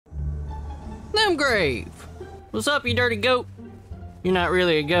Limgrave! What's up, you dirty goat? You're not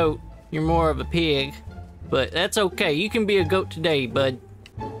really a goat. You're more of a pig. But that's okay. You can be a goat today, bud.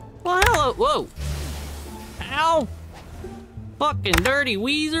 Well, hello. Whoa. Ow. Fucking dirty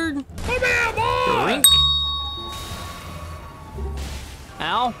wizard. Come here, boy! Drink.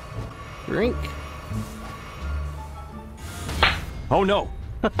 Ow. Drink. Oh no.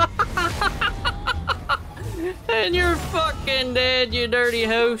 And you're fucking dead, you dirty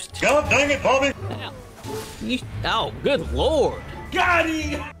host. God dang it, Bobby! Ow. Oh, good lord. Got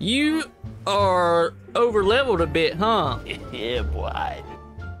him! You are over leveled a bit, huh? Yeah, boy.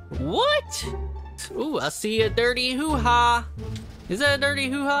 What? Ooh, I see a dirty hoo-ha. Is that a dirty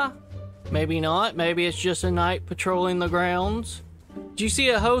hoo-ha? Maybe not. Maybe it's just a knight patrolling the grounds. Did you see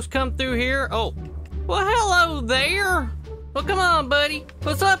a host come through here? Oh. Well, hello there. Well, come on, buddy.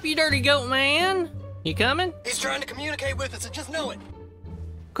 What's up, you dirty goat man? You coming? He's trying to communicate with us and just know it.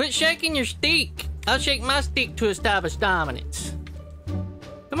 Quit shaking your stick. I'll shake my stick to establish dominance.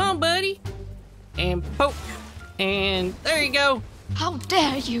 Come on, buddy. And poke. And there you go. How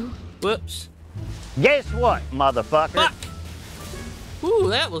dare you? Whoops. Guess what, motherfucker? Fuck. Ooh,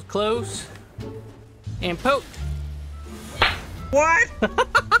 that was close. And poke. What?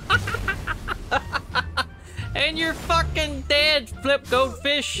 And you're fucking dead, flip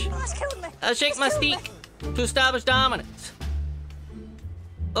goldfish. I shake my stick to establish dominance.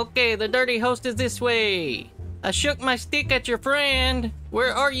 Okay, the dirty host is this way. I shook my stick at your friend.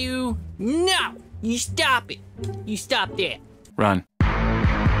 Where are you? No! You stop it. You stop that. Run.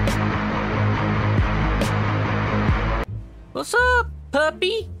 What's up,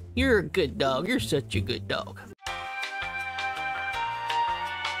 puppy? You're a good dog. You're such a good dog.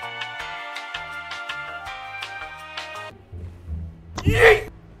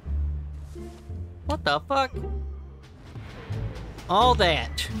 What the fuck? All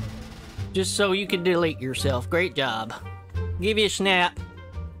that. Just so you can delete yourself. Great job. Give you a snap.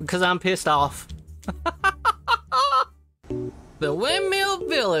 Because I'm pissed off. The Windmill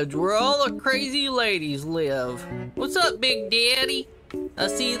Village, where all the crazy ladies live. What's up, Big Daddy? I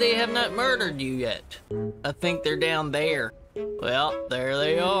see they have not murdered you yet. I think they're down there. Well, there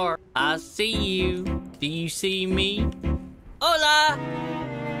they are. I see you. Do you see me? Hola!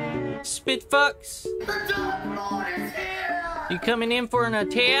 Spit fucks. The Dark Lord is here! You coming in for an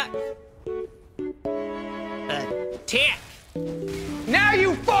attack? Attack! Now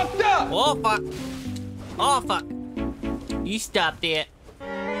you fucked up! Oh fuck! Oh fuck! You stop that.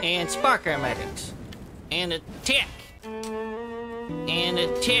 And Sparker medics. And attack! And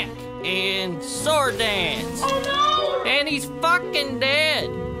attack! And sword dance! Oh no! And he's fucking dead!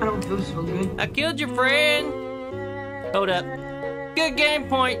 I don't feel so good. I killed your friend! Hold up. Good game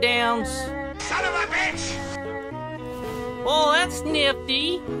point, Downs. Son of a bitch! Oh, that's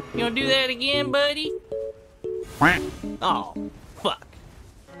nifty. You gonna do that again, buddy? Oh, fuck.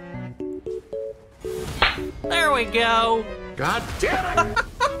 There we go. God damn it!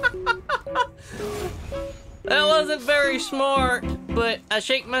 That wasn't very smart, but I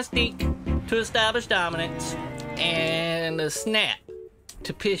shake my stick to establish dominance, and a snap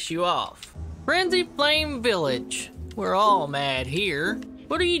to piss you off. Frenzy Flame Village. We're all mad here.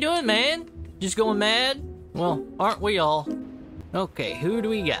 What are you doing, man? Just going mad? Well, aren't we all? Okay, who do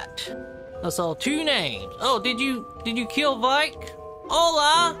we got? I saw two names. Oh, did you kill Vike?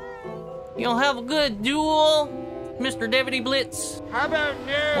 Hola! You don't have a good duel, Mr. Deputy Blitz? How about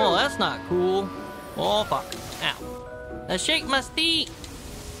you? Well, that's not cool. Oh, fuck. Ow. I shake my stick.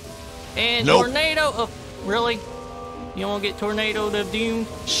 And Nope. tornado of... Really? You don't want to get tornadoed of doom?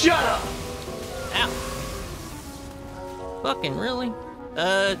 Shut up! Ow. Fucking really?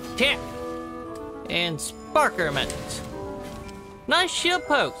 Attack. And Sparker methods. Nice shield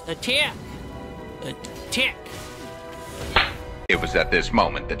pokes. Attack. Attack. It was at this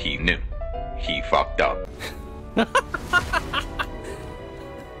moment that he knew. He fucked up.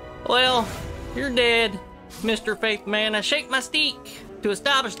 Well, you're dead, Mr. Faith Man. I shake my stick to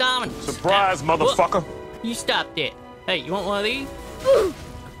establish dominance. Surprise, Now, motherfucker! look, you stopped it. Hey, you want one of these?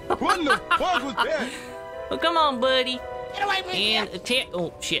 What in the fuck was that? Well, come on, buddy. Get away from me! And attack.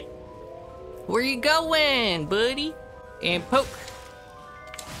 Oh, shit. Where you going, buddy? And poke.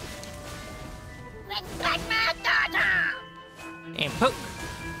 And poke.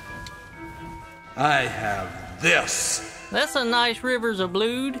 I have this. That's a nice Rivers of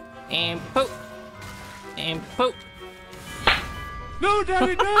Blood. And poke. And poke. No,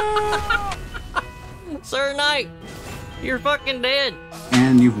 Daddy, no! Sir Knight, you're fucking dead.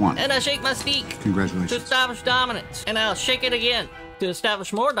 And you've won. And I shake my stick to Congratulations. establish dominance. And I'll shake it again to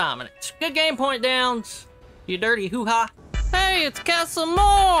establish more dominance. Good game point, Downs. You dirty hoo-ha. Hey, it's Castle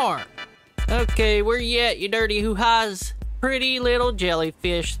Moore. Okay, where you at, you dirty hoo-has? Pretty little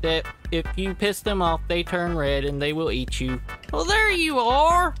jellyfish that if you piss them off, they turn red and they will eat you. Well, there you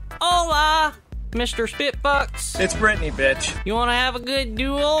are. Hola, Mr. Spitbucks. It's Brittany, bitch. You wanna have a good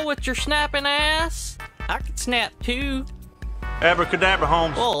duel with your snapping ass? I can snap too. Abracadabra,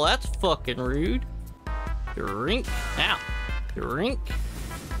 Holmes. Oh, that's fucking rude. Drink. Ow. Drink.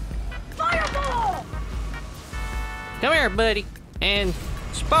 Fireball! Come here, buddy. And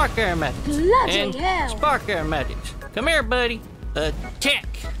spark aromatics. Bloody and hell. Spark aromatics. Come here, buddy. Attack.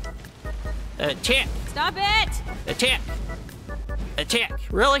 Attack. Stop it! Attack. Attack.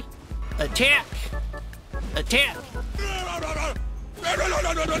 Really? Attack. Attack.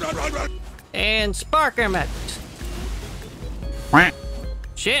 And spark aromatics.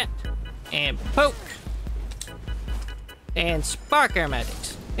 Shit. And poke. And spark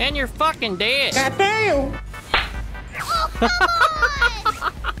aromatics. And you're fucking dead. Goddamn!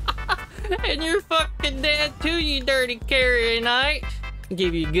 And you're fucking dead too, you dirty carrionite.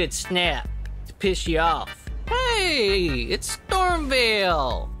 Give you a good snap to piss you off. Hey, it's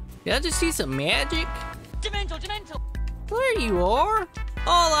Stormvale. Did I just see some magic? Demental! There you are.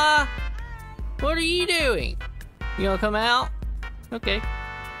 Hola. What are you doing? You gonna come out? Okay.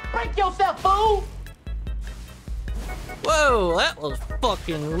 Break yourself, fool! Whoa, that was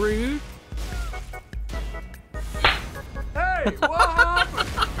fucking rude. Hey, what happened?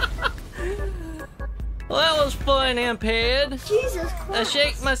 Well, that was fun, Imped. Jesus I Christ.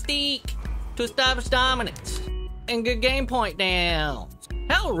 shake my stick to establish dominance and good game point down.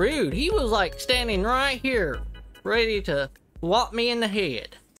 How rude. He was like standing right here, ready to whop me in the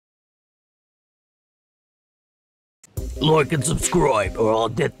head. Like and subscribe or I'll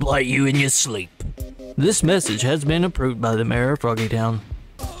deathblight you in your sleep. This message has been approved by the mayor of Froggytown.